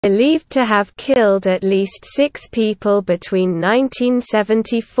Believed to have killed at least 6 people between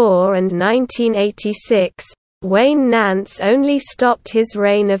 1974 and 1986, Wayne Nance only stopped his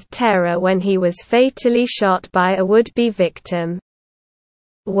reign of terror when he was fatally shot by a would-be victim.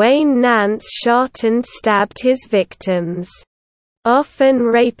 Wayne Nance shot and stabbed his victims, often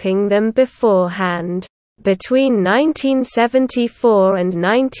raping them beforehand. Between 1974 and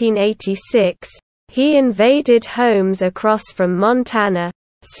 1986, he invaded homes across from Montana,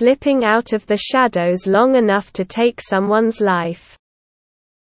 slipping out of the shadows long enough to take someone's life,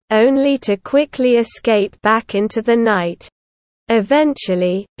 only to quickly escape back into the night.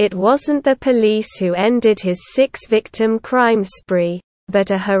 Eventually, it wasn't the police who ended his 6-victim crime spree, but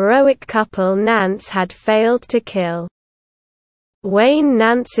a heroic couple Nance had failed to kill. Wayne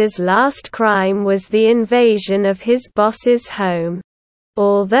Nance's last crime was the invasion of his boss's home.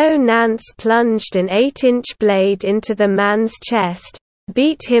 Although Nance plunged an 8-inch blade into the man's chest,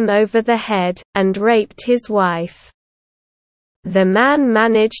 beat him over the head, and raped his wife, the man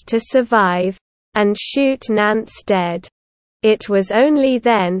managed to survive and shoot Nance dead. It was only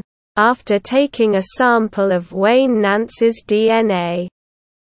then, after taking a sample of Wayne Nance's DNA,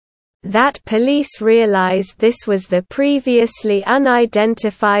 that police realized this was the previously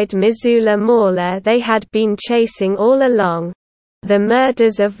unidentified Missoula mauler they had been chasing all along. The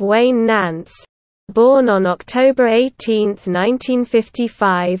murders of Wayne Nance, born on October 18,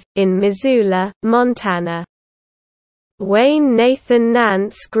 1955, in Missoula, Montana. Wayne Nathan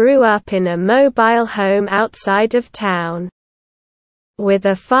Nance grew up in a mobile home outside of town, with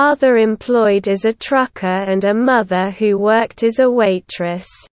a father employed as a trucker and a mother who worked as a waitress.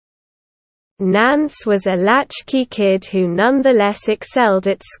 Nance was a latchkey kid who nonetheless excelled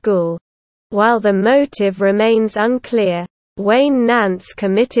at school. While the motive remains unclear, Wayne Nance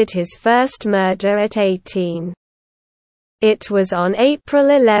committed his first murder at 18. It was on April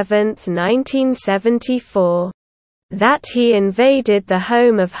 11, 1974. That he invaded the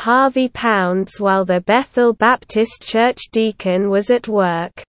home of Harvey Pounds while the Bethel Baptist Church deacon was at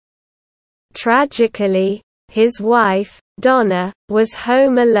work. Tragically, his wife, Donna, was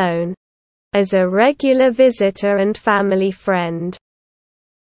home alone, as a regular visitor and family friend.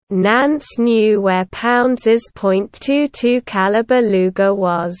 Nance knew where Pounds's .22 caliber Luger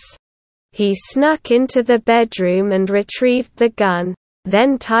was. He snuck into the bedroom and retrieved the gun,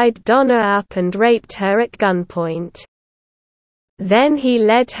 then tied Donna up and raped her at gunpoint. Then he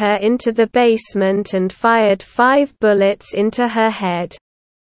led her into the basement and fired 5 bullets into her head.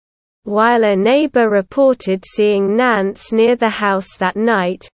 While a neighbor reported seeing Nance near the house that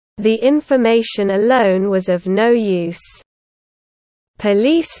night, the information alone was of no use.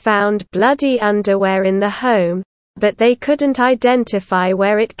 Police found bloody underwear in the home, but they couldn't identify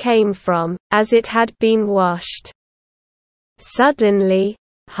where it came from, as it had been washed. Suddenly,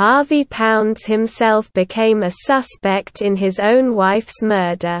 Harvey Pounds himself became a suspect in his own wife's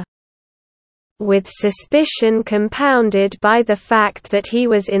murder, with suspicion compounded by the fact that he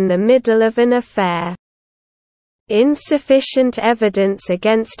was in the middle of an affair. Insufficient evidence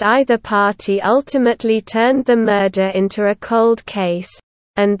against either party ultimately turned the murder into a cold case,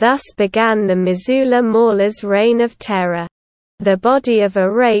 and thus began the Missoula Mauler's reign of terror. The body of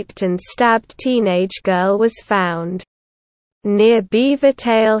a raped and stabbed teenage girl was found near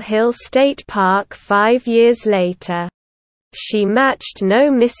Beavertail Hill State Park 5 years later. She matched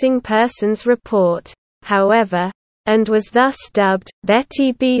no missing persons report, however, and was thus dubbed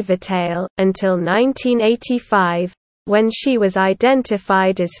Betty Beavertail until 1985, when she was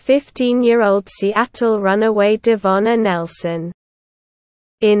identified as 15-year-old Seattle runaway Devonna Nelson.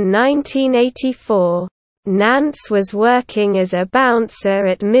 In 1984, Nance was working as a bouncer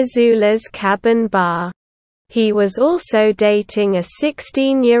at Missoula's Cabin Bar. He was also dating a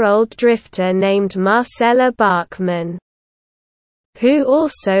 16-year-old drifter named Marcella Bachman, who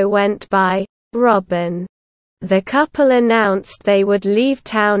also went by Robin. The couple announced they would leave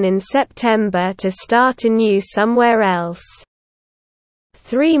town in September to start anew somewhere else.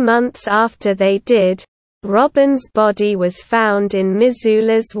 3 months after they did, Robin's body was found in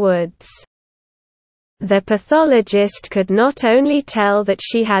Missoula's woods. The pathologist could not only tell that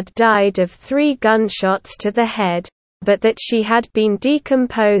she had died of 3 gunshots to the head, but that she had been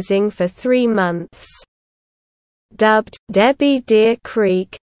decomposing for 3 months. Dubbed Debbie Deer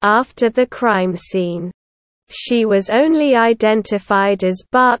Creek, after the crime scene, she was only identified as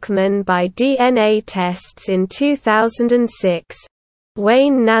Bachman by DNA tests in 2006.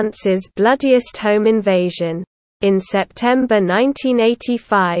 Wayne Nance's bloodiest home invasion. In September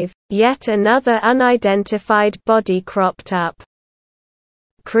 1985, yet another unidentified body cropped up.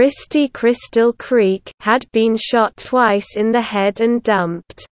 Christy Crystal Creek had been shot twice in the head and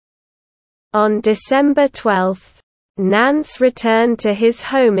dumped. On December 12, Nance returned to his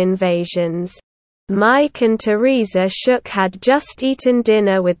home invasions. Mike and Teresa Shook had just eaten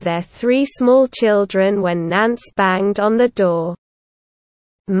dinner with their 3 small children when Nance banged on the door.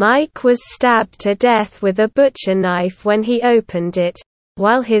 Mike was stabbed to death with a butcher knife when he opened it,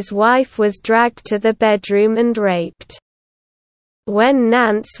 while his wife was dragged to the bedroom and raped. When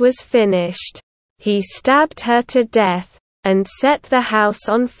Nance was finished, he stabbed her to death, and set the house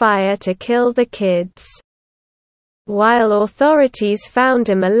on fire to kill the kids. While authorities found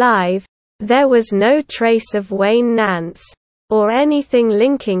him alive, there was no trace of Wayne Nance, or anything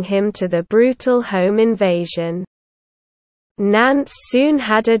linking him to the brutal home invasion. Nance soon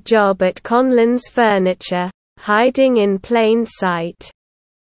had a job at Conlon's Furniture, hiding in plain sight.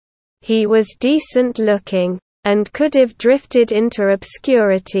 He was decent looking, and could have drifted into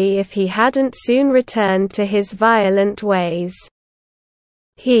obscurity if he hadn't soon returned to his violent ways.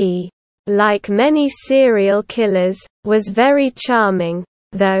 He, like many serial killers, was very charming,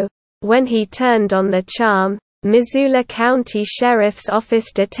 though, when he turned on the charm, Missoula County Sheriff's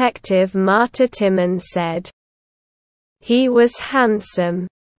Office Detective Marta Timmons said, "He was handsome.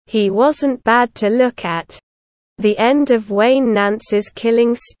 He wasn't bad to look at." The end of Wayne Nance's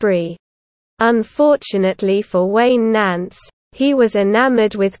killing spree. Unfortunately for Wayne Nance, he was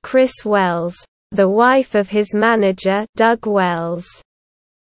enamored with Chris Wells, the wife of his manager, Doug Wells.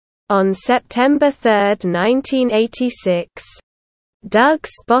 On September 3, 1986, Doug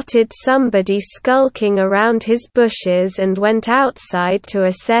spotted somebody skulking around his bushes and went outside to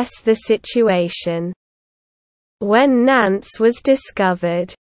assess the situation. When Nance was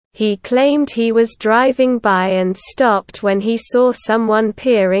discovered, he claimed he was driving by and stopped when he saw someone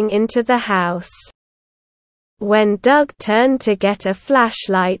peering into the house. When Doug turned to get a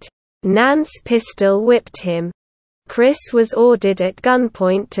flashlight, Nance pistol whipped him. Chris was ordered at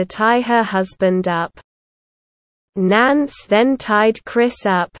gunpoint to tie her husband up. Nance then tied Chris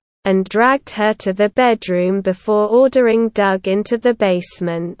up, and dragged her to the bedroom before ordering Doug into the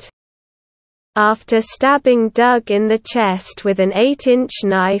basement. After stabbing Doug in the chest with an 8-inch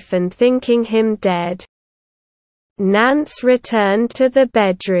knife and thinking him dead, Nance returned to the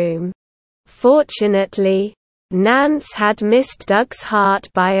bedroom. Fortunately, Nance had missed Doug's heart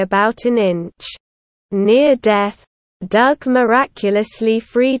by about an inch. Near death, Doug miraculously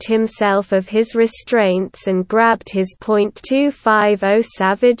freed himself of his restraints and grabbed his .250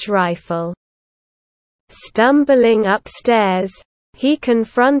 Savage rifle. Stumbling upstairs, he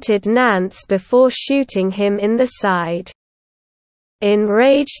confronted Nance before shooting him in the side.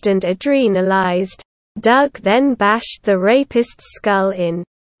 Enraged and adrenalized, Doug then bashed the rapist's skull in.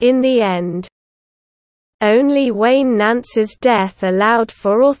 In the end, only Wayne Nance's death allowed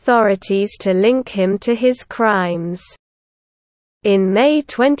for authorities to link him to his crimes. In May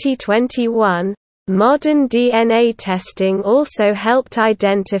 2021, modern DNA testing also helped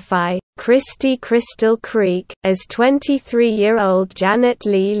identify Christy Crystal Creek as 23-year-old Janet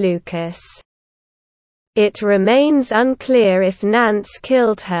Lee Lucas. It remains unclear if Nance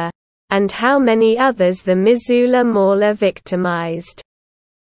killed her, and how many others the Missoula Mauler victimized.